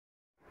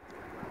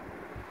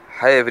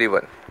Hi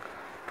everyone.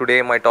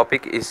 Today my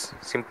topic is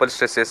simple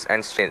stresses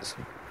and strains.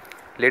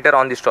 Later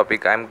on this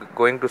topic I am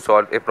going to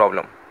solve a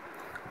problem.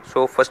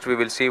 So first we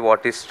will see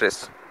what is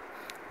stress.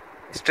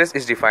 Stress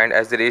is defined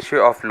as the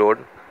ratio of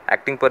load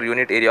acting per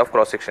unit area of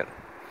cross section.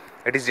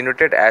 It is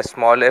denoted as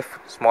small f,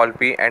 small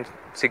p and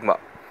sigma.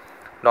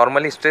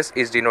 Normally stress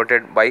is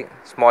denoted by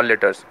small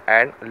letters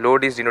and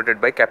load is denoted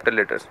by capital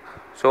letters.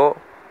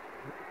 So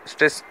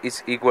stress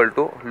is equal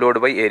to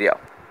load by area.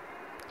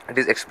 It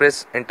is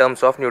expressed in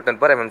terms of Newton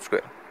per mm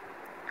square.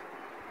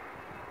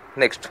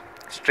 Next,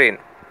 strain.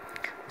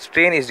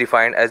 Strain is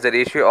defined as the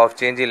ratio of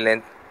change in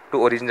length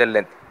to original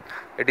length.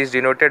 It is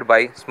denoted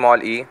by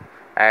small e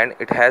and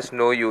it has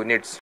no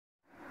units.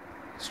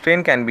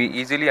 Strain can be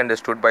easily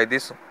understood by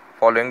this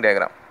following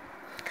diagram.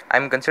 I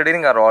am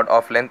considering a rod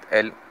of length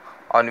L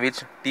on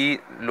which T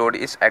load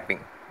is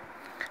acting.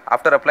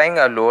 After applying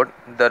a load,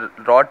 the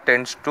rod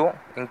tends to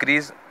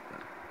increase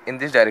in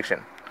this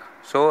direction.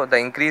 So the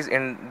increase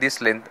in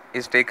this length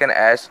is taken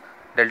as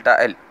delta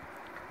L.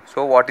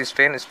 So what is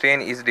strain?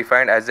 Strain is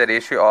defined as the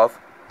ratio of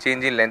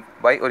change in length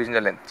by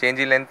original length. Change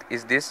in length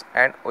is this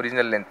and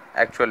original length,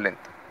 actual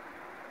length.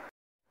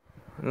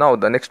 Now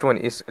the next one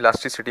is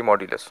elasticity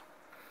modulus.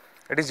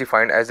 It is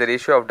defined as the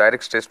ratio of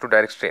direct stress to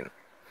direct strain.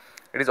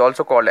 It is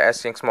also called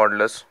as Young's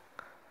modulus.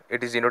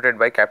 It is denoted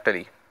by capital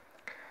E.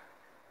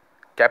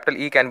 Capital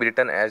E can be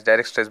written as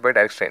direct stress by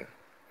direct strain.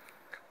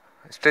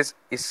 Stress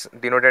is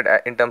denoted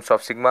in terms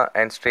of sigma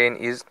and strain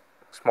is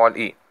small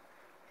e.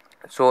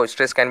 So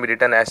stress can be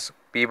written as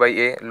P by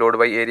A, load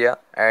by area,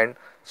 and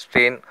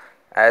strain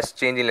as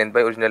change in length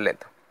by original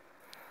length.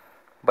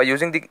 By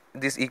using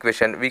this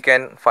equation, we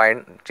can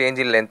find change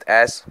in length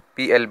as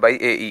PL by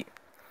AE.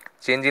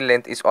 Change in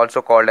length is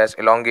also called as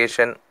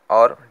elongation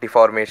or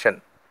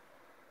deformation.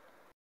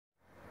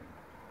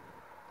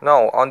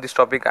 Now on this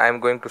topic I am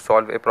going to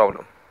solve a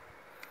problem.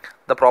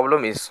 The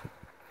problem is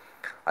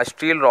a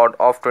steel rod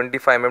of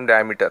 25 mm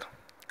diameter.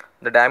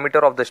 The diameter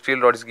of the steel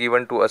rod is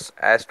given to us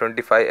as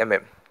 25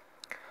 mm,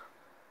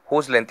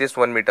 whose length is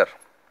 1 meter.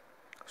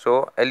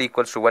 So L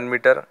equals to 1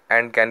 meter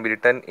and can be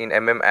written in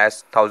mm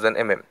as 1000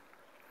 mm.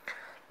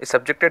 Is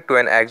subjected to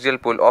an axial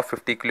pull of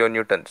 50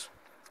 kilonewtons.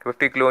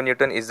 50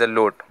 kilonewton is the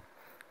load.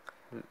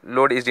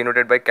 Load is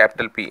denoted by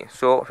capital P.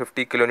 So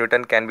 50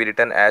 kilonewton can be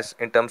written as,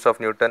 in terms of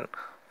Newton,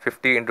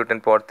 50 into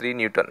 10 power 3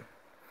 Newton.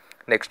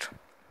 Next,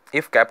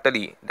 if capital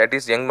E, that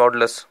is Young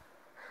modulus,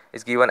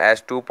 is given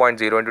as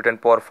 2.0 into 10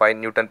 power 5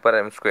 Newton per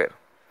mm square,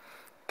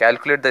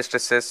 calculate the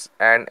stresses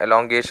and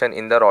elongation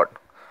in the rod.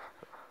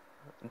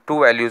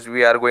 Two values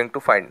we are going to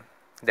find,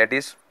 that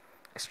is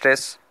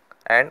stress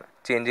and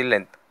change in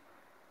length,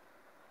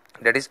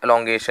 that is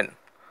elongation.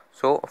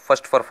 So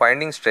first, for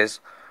finding stress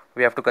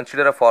we have to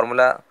consider a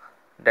formula,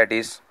 that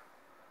is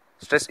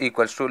stress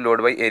equals to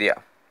load by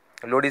area.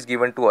 Load is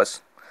given to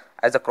us.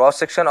 As the cross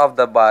section of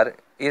the bar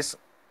is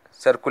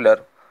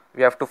circular,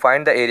 we have to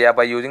find the area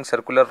by using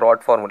circular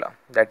rod formula,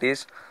 that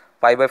is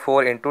pi by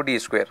 4 into d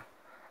square.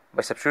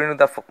 By substituting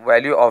the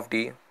value of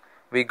d,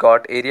 we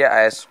got area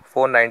as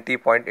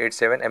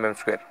 490.87 mm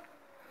square.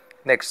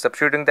 Next,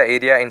 substituting the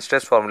area in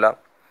stress formula,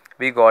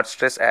 we got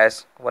stress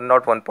as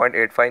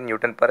 101.85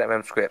 Newton per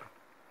mm square.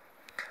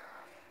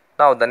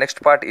 Now the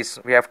next part is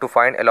we have to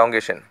find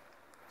elongation.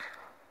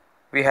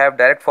 We have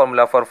direct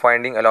formula for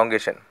finding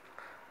elongation,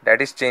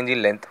 that is change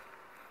in length,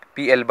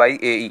 PL by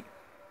AE.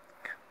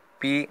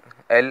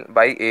 PL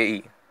by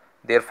AE.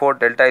 Therefore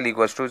delta L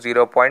equals to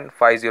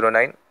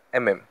 0.509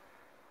 mm.